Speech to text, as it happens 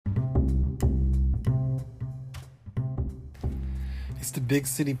It's the Big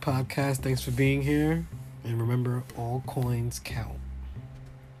City Podcast. Thanks for being here. And remember, all coins count.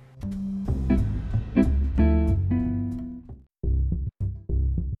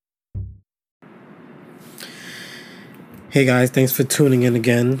 Hey guys, thanks for tuning in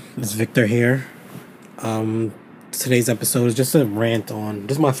again. It's Victor here. Today's episode is just a rant on,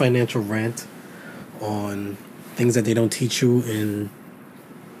 just my financial rant on things that they don't teach you in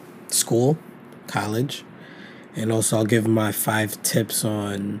school, college. And also I'll give my 5 tips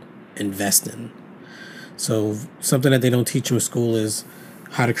on investing. So something that they don't teach you in school is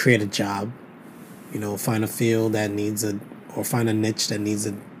how to create a job. Find a field that needs or find a niche that needs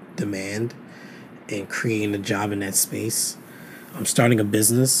a demand and creating a job in that space. I'm starting a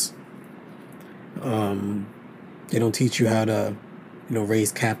business. They don't teach you how to,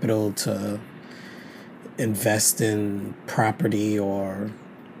 raise capital to invest in property or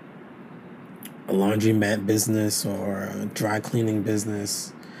a laundromat business or a dry cleaning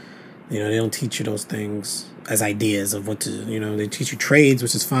business. They don't teach you those things as ideas of what to, they teach you trades,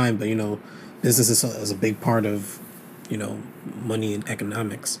 which is fine, but, business is a big part of, money and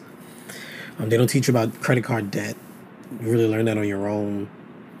economics. They don't teach you about credit card debt. You really learn that on your own.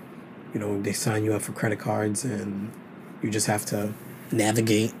 They sign you up for credit cards and you just have to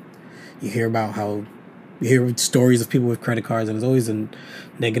navigate. You hear stories of people with credit cards, and there's always a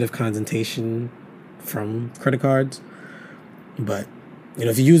negative connotation from credit cards. But,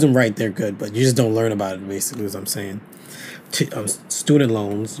 if you use them right, they're good, but you just don't learn about it, basically, is what I'm saying. Student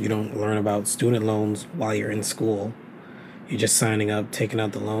loans, you don't learn about student loans while you're in school. You're just signing up, taking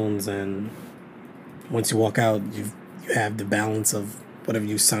out the loans, and once you walk out, you have the balance of whatever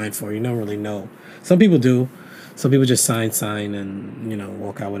you signed for. You don't really know. Some people do. Some people just sign and,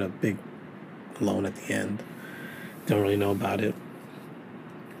 walk out with a big loan at the end. Don't really know about it.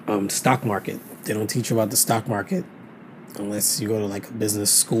 Stock market. They don't teach you about the stock market unless you go to like a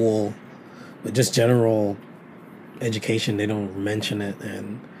business school. But just general education, they don't mention it,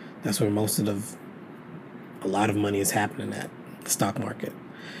 and that's where a lot of money is happening at the stock market.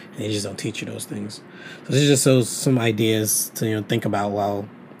 And they just don't teach you those things. So this is just some ideas to think about while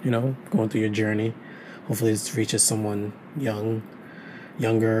going through your journey. Hopefully this reaches someone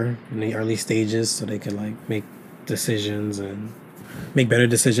younger in the early stages, so they can make decisions and make better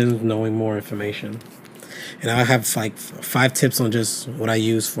decisions knowing more information. And I have 5 tips on just what I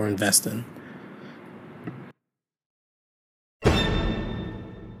use for investing.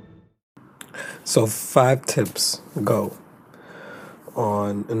 So 5 tips go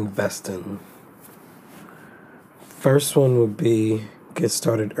on investing. First one would be get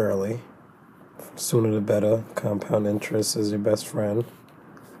started early. Sooner the better. Compound interest is your best friend.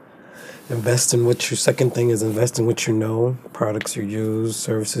 Second thing is invest in what you know, products you use,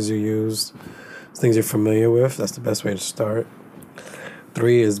 services you use, things you're familiar with. That's the best way to start.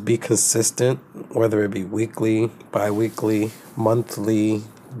 3 is be consistent, whether it be weekly, bi-weekly, monthly,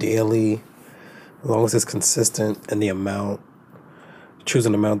 daily. As long as it's consistent and the amount, choose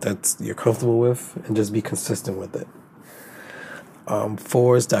an amount that you're comfortable with and just be consistent with it.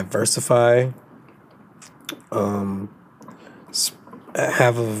 4 is diversify.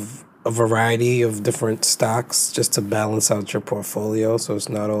 Have a variety of different stocks just to balance out your portfolio so it's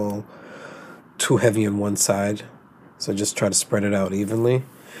not all too heavy on one side. So just try to spread it out evenly.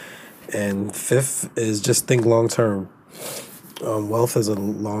 And 5th is just think long term. Wealth is a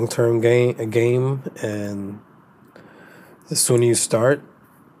long-term game, and the sooner you start,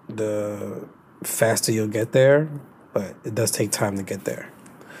 the faster you'll get there, but it does take time to get there.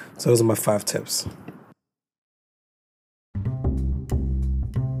 So those are my 5 tips.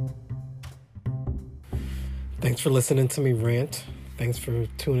 Thanks for listening to me rant. Thanks for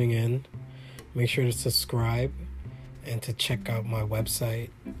tuning in. Make sure to subscribe and to check out my website,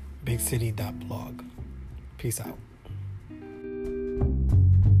 bigcity.blog. Peace out.